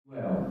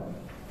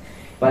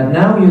But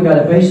now you got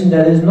a patient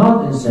that is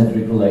not in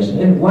centric relation.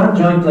 And one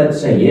joint, let's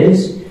say,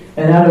 is,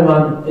 another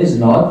one is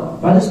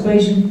not, but this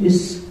patient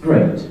is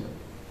great.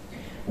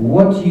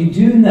 What you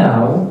do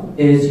now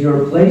is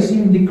you're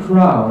placing the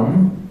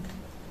crown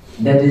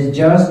that is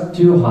just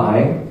too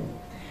high,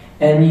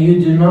 and you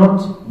do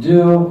not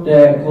do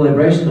the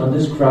calibration on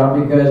this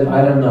crown because,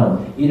 I don't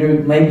know, either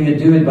maybe you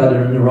do it but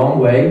in the wrong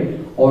way,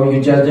 or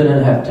you just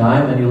didn't have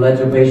time and you let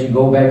your patient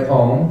go back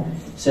home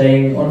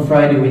saying, on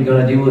Friday we're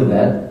going to deal with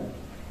that.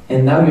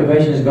 And now your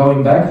patient is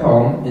going back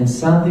home and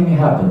something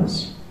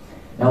happens.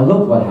 Now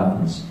look what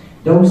happens.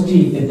 Those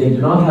teeth, if they do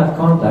not have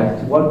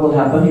contact, what will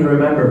happen? You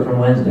remember from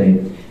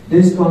Wednesday.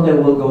 This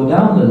contact will go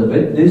down a little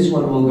bit, this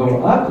one will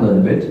go up a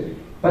little bit,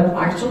 but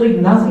actually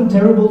nothing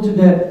terrible to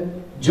the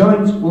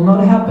joints will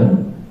not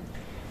happen.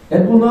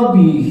 That will not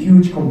be a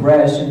huge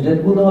compression,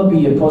 that will not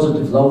be a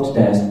positive load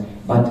test,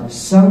 but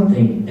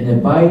something in the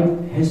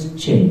bite has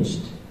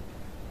changed.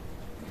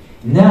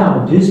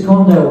 Now, this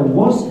condyle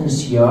was in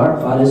CR,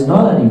 but is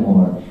not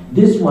anymore.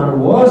 This one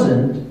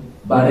wasn't,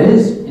 but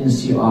is in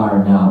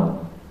CR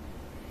now.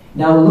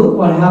 Now look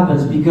what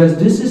happens, because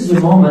this is the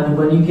moment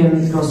when you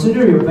can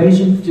consider your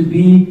patient to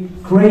be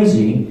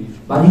crazy,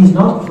 but he's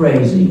not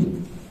crazy.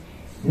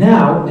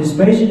 Now, this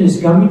patient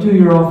is coming to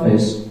your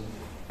office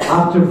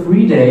after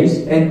 3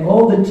 days, and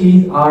all the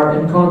teeth are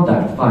in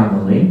contact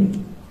finally.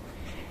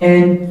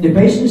 And the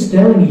patient is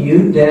telling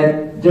you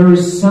that there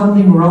is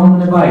something wrong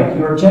in the bite.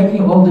 You're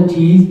checking all the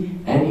teeth,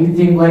 and you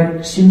think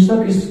like,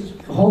 Simstock is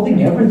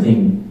holding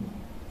everything.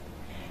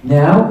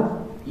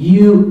 Now,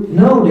 you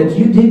know that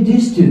you did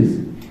this tooth.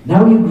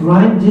 Now you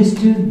grind this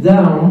tooth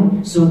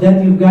down so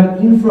that you've got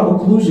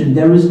infra-occlusion.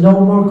 There is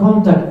no more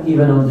contact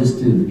even on this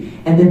tooth.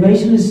 And the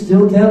patient is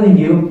still telling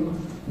you,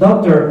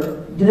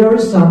 doctor, there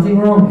is something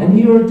wrong. And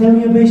you're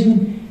telling your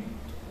patient,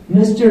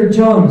 Mr.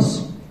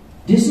 Jones,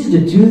 this is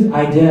the tooth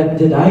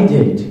that I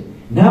did.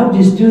 Now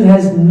this tooth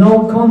has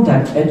no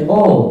contact at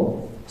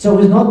all. So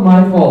it's not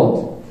my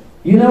fault.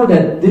 You know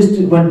that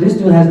when this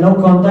tooth has no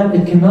contact,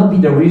 it cannot be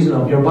the reason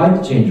of your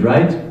bite change,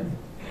 right?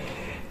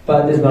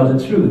 But it's not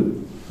the truth.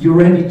 You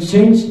already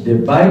changed the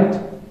bite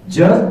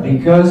just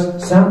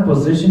because some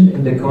position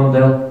in the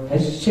condyle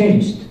has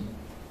changed.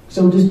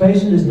 So this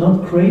patient is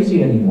not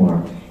crazy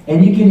anymore.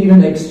 And you can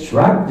even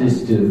extract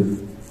this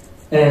tooth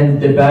and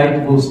the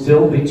bite will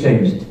still be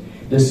changed.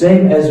 The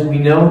same as we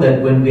know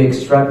that when we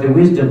extract the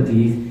wisdom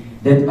teeth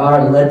that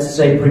are, let's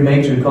say,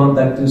 premature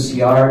contact to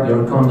CR,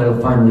 your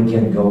condyle finally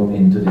can go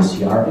into the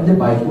CR and the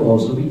bite will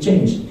also be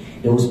changed.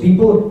 Those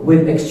people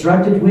with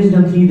extracted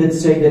wisdom teeth that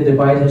say that the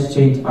bite has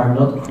changed are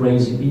not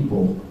crazy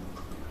people.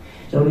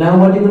 So now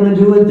what are you going to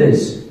do with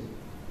this?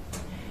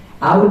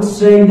 I would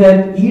say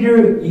that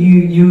either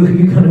you're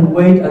going to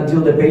wait until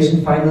the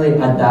patient finally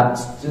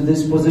adapts to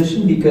this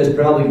position, because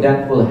probably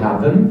that will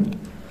happen,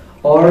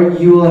 or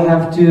you will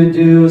have to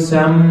do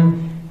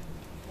some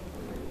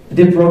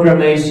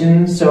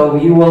deprogrammation, so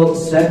you will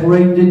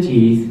separate the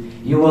teeth,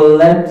 you will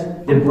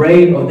let the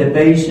brain of the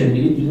patient,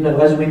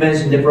 as we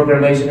mentioned,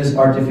 deprogrammation is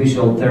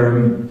artificial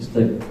term,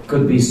 it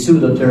could be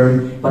pseudo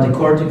term, but the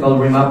cortical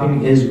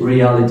remapping is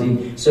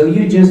reality. So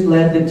you just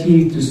let the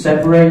teeth to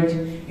separate,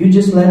 you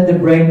just let the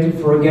brain to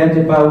forget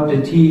about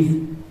the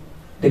teeth,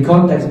 the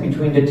contacts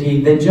between the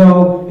teeth. The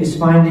jaw is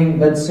finding,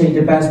 let's say,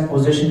 the best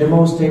position, the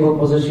most stable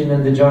position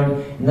in the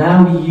joint.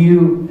 Now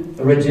you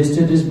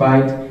register this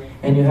bite,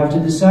 and you have to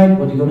decide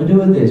what you're going to do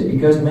with this,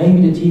 because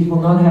maybe the teeth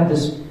will not have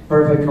this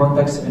perfect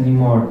contacts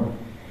anymore.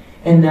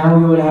 And now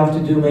you will have to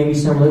do maybe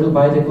some little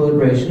bite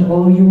equilibration,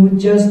 or you would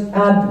just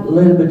add a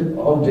little bit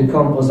of the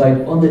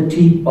composite on the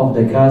tip of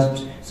the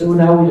cusps. So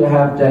now you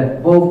have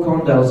that both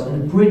condyles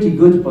in pretty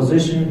good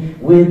position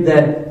with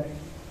the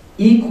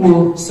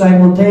equal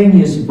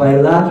simultaneous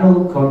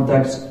bilateral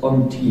contacts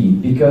on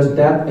teeth, because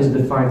that is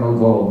the final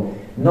goal.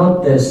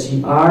 Not the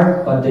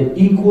CR, but the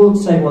equal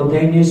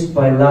simultaneous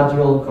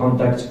bilateral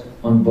contacts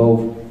on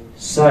both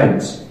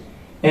sides.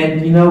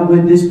 And you know,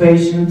 with this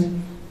patient,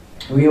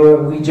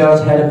 we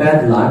just had a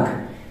bad luck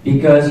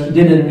because he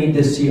didn't need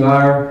the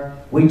CR.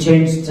 We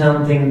changed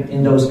something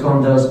in those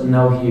condyles, and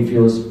now he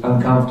feels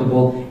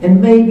uncomfortable.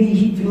 And maybe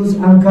he feels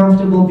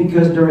uncomfortable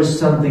because there is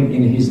something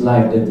in his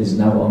life that is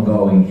now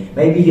ongoing.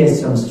 Maybe he has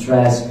some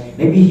stress.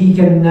 Maybe he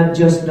cannot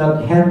just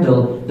not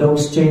handle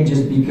those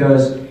changes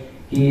because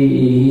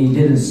he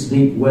didn't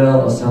sleep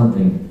well or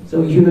something.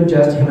 So you would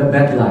just have a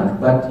bad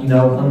luck. But you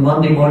know, on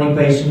Monday morning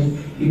patient,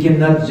 you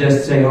cannot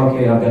just say,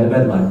 okay, I've got a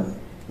bad luck.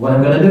 What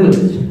I'm going to do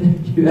with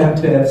it? You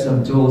have to have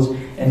some tools,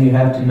 and you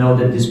have to know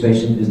that this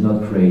patient is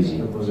not crazy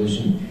in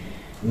position.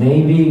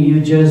 Maybe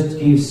you just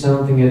give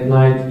something at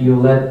night, you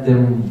let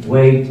them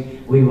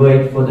wait, we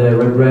wait for the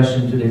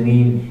regression to the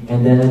mean,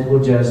 and then it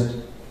will just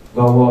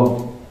go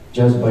off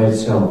just by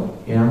itself.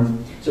 Yeah?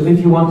 So if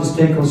you want to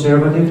stay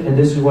conservative, and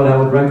this is what I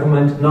would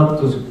recommend, not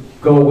to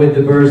go with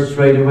the burst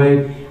straight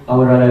away, I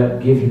would rather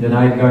give him the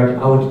night guard.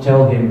 I would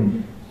tell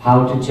him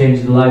how to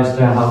change the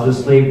lifestyle, how to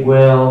sleep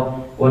well,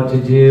 what to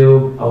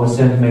do. I would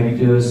send him maybe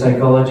to a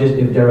psychologist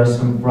if there are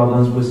some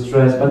problems with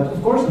stress. But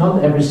of course,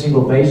 not every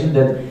single patient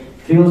that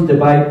feels the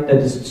bite that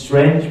is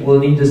strange will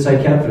need a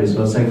psychiatrist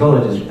or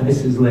psychologist.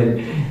 This is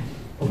like,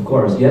 of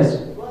course,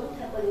 yes? What would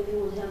happen if you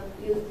would have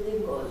used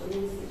lip gauge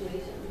in this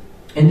situation?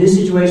 In this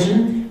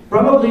situation,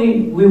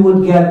 probably we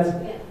would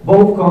get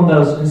both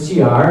condyles in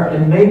CR,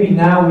 and maybe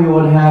now we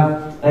would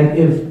have, like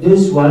if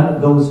this one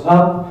goes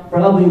up,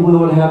 probably we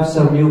would have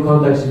some new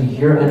condyles in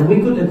here, and we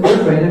could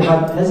equilibrate it,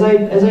 but as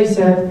I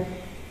said,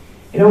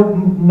 you know,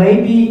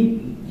 maybe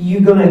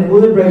you're gonna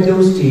equilibrate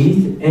those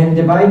teeth, and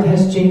the bite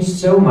has changed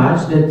so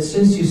much that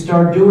since you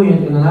start doing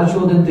it in a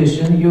natural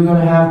dentition, you're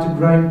gonna have to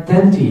grind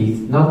 10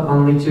 teeth, not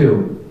only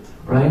 2,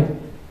 right?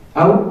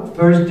 I would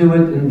first do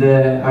it in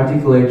the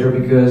articulator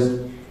because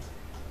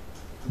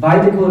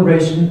bite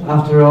equilibration,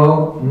 after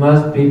all,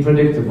 must be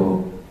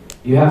predictable.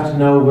 You have to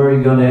know where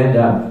you're gonna end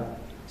up.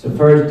 So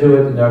first do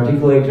it in the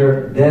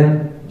articulator,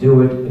 then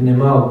do it in the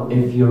mouth.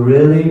 If you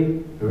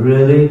really,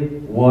 really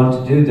want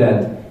to do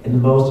that, in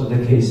most of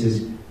the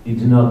cases, you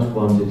do not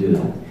want to do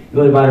that. You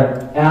would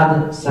rather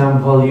add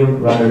some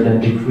volume rather than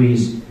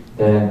decrease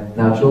the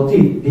natural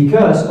teeth.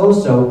 Because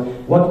also,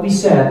 what we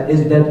said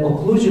is that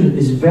occlusion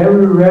is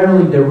very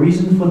rarely the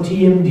reason for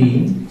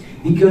TMD,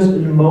 because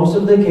in most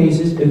of the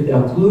cases, if the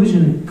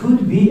occlusion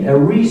could be a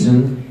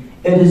reason,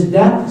 it is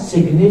that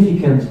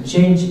significant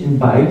change in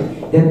bite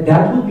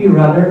that would be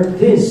rather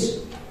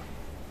this.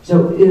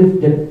 So if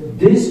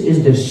this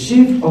is the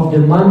shift of the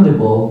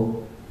mandible,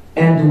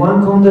 and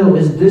one condyle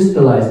is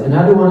distalized,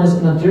 another one is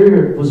in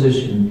anterior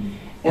position,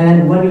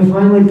 and when you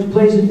finally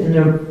place it in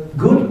a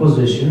good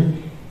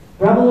position,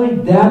 probably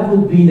that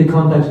would be the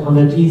contact on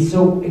the teeth,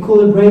 so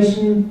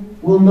equilibration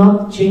will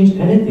not change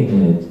anything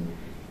in it.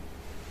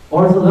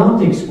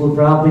 Orthodontics will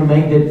probably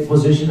make the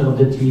position of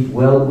the teeth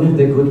well with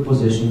the good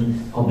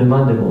position of the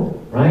mandible,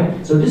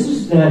 right? So this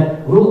is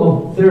the rule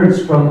of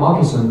thirds from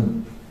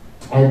Occlusal,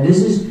 and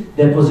this is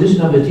the position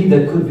of the teeth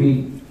that could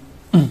be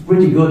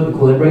pretty good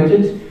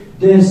equilibrated.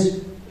 This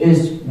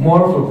is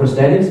more for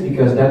prosthetics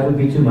because that would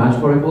be too much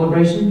for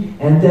equilibration,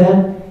 and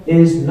that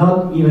is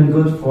not even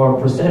good for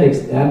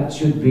prosthetics. That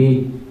should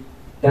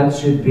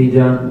be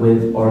done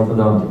with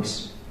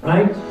orthodontics,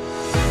 right?